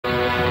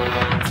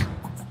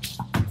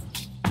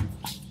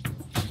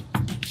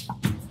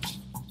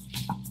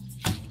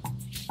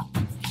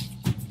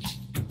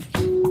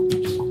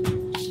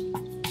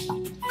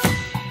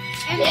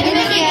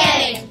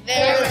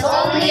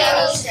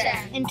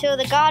until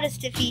the goddess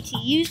Tefiti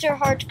used her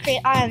heart to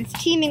create islands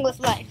teeming with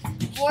life.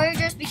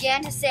 Voyagers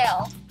began to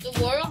sail. The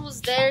world was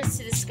theirs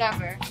to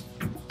discover.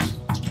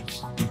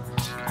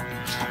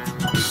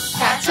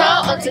 Kato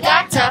o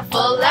tagata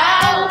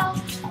folau,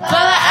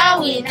 wala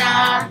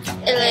awina,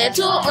 ele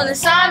tu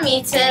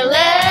unasami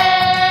tele,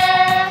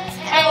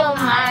 ewa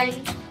mai,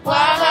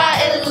 waga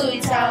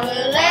elui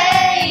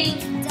tawele,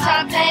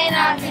 ta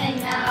pena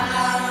pena.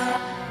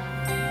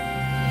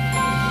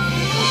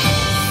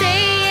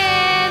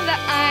 Seieva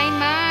ai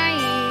mai,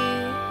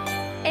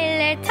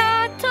 ele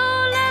tato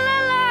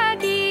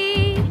lalalagi.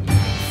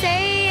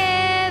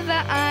 Seieva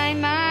ai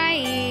mai,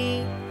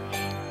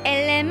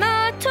 ele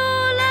mato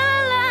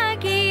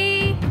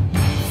lalagi.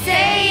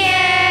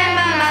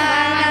 Seieva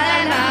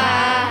malama,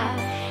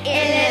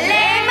 ele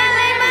lema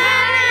lema.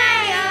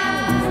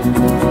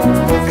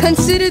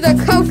 Consider the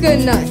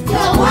coconut.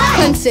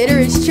 Consider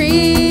its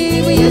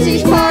tree. We use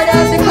each part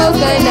of the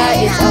coconut.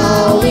 It's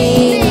all we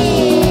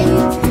need.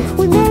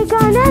 We make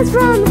our nest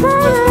from the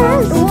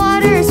flowers. The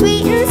water is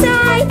sweet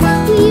inside.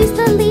 We use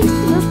the leaves to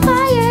the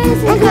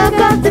fires and cook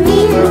up the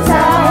meat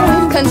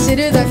inside.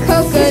 Consider the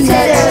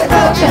coconut.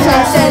 The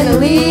trunks and the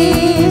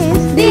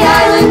leaves. The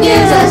island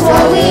gives us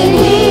what we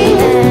need.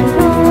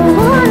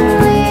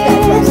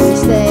 That's where we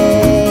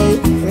stay.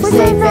 We're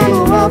safe and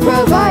we're well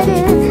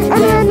provided.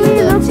 And when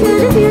we look to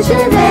the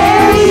future,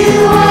 there you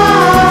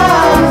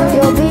are.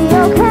 You'll be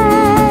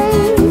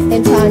okay.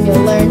 In time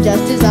you'll learn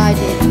just as I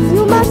did.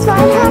 You must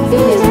find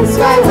happiness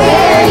Right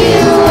where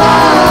you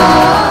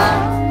are.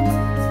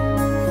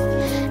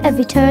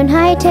 Every turn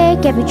I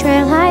take, every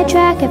trail I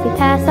track, every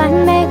path I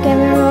make,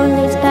 every road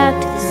leads back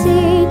to the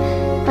sea.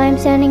 I'm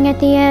standing at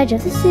the edge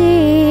of the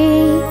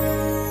sea.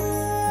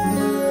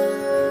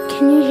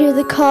 Can you hear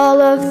the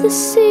call of the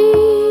sea?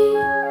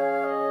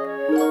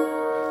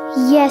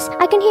 Yes,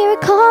 I can hear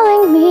it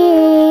calling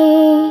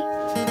me.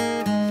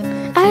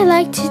 I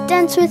like to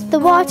dance with the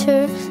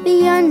water,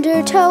 the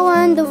undertow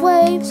and the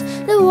waves.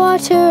 The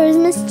water is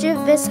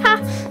mischievous, ha!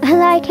 I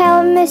like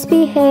how it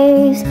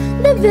misbehaves.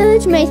 The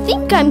village may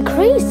think I'm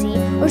crazy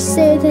or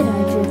say that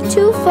I drift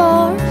too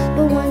far,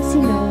 but once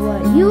you know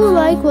what you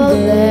like, well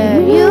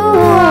there you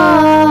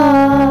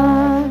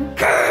are.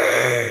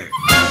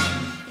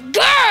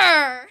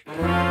 Grr!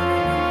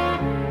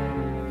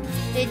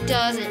 It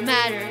doesn't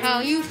matter how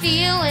you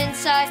feel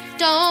inside.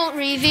 Don't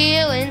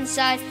reveal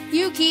inside.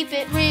 You keep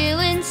it real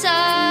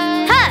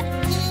inside. Ha!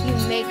 You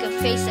make a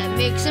face that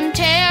makes them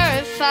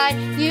terrified.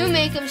 You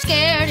make them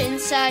scared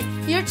inside.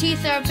 Your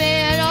teeth are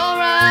bad,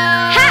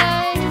 alright.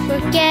 Ha!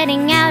 We're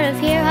getting out of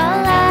here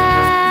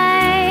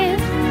alive.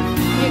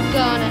 You're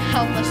gonna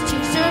help us to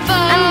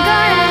survive. I'm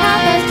gonna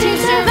help us to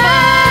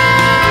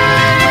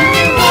survive.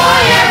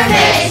 Warrior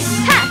face,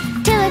 Ha!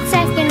 Till it's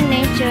second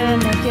nature,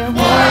 make your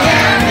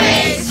warrior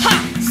face, Ha!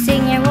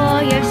 sing your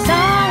warrior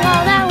song,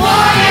 all that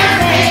warrior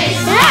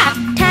face. Ha!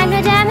 Time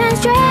to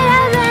demonstrate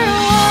I've been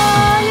a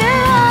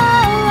warrior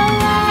all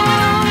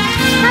along.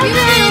 I've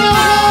been a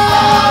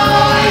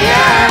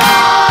warrior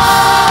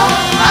all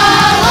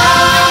along.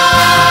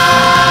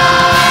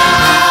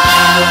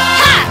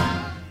 Ha!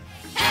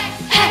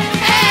 Hey,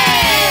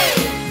 hey!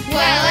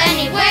 Well,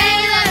 anyway,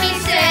 let me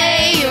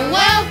say you're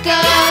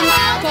welcome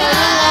for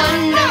the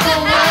wonderful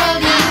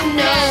world you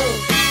know.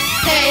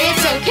 Hey,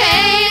 it's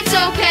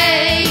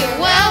okay, you're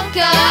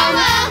welcome.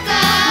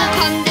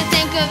 Come to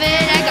think of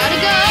it, I gotta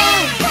go.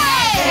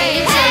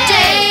 Hey, it's a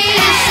day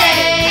to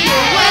say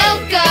you're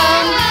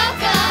welcome.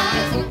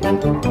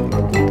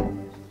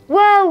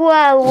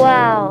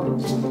 Well.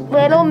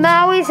 Little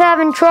Maui's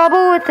having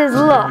trouble with his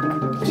look.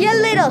 You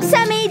little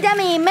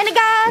semi-dummy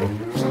minigod.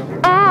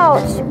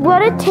 Ouch,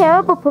 what a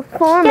terrible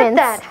performance. Get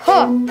that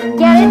hook.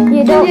 Get it?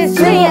 You don't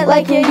sing it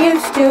like you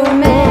used to,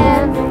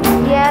 man.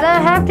 Yet I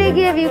have to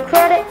give you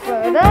credit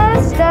for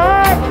the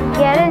start.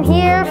 Getting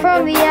here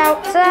from the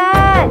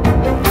outside.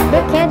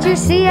 But can't you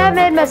see I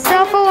made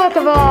myself a work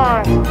of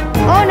art?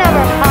 Oh,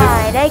 never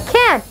hide, I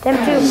can't, I'm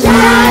too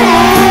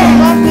shiny.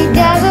 Walk me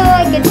dazzle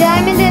like a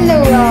diamond in the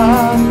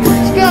rough.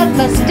 Strut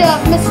my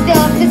stuff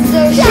is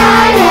so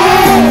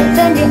shiny.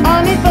 Send your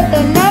army, but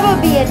there'll never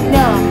be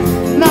enough.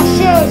 My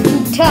show's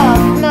too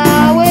tough,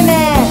 my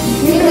women.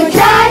 You can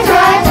try,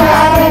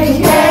 but you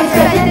can't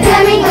set the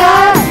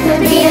demigod to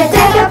be a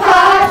deck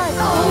apart.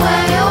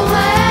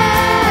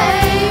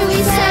 Away, we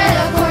set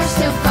a course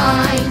to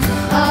find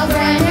a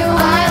brand new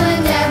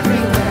island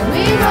everywhere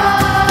we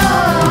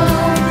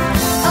roam.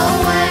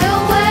 Away,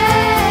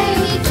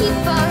 we keep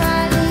our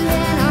island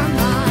in our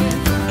mind.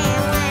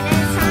 And when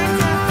it's time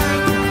to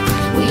find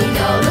we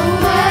know the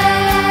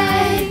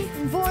way.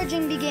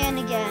 Voyaging began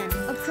again.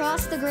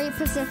 Across the great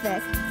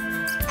Pacific.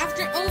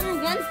 after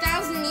over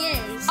 1,000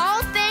 years.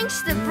 All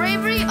thanks to the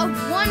bravery of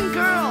one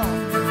girl.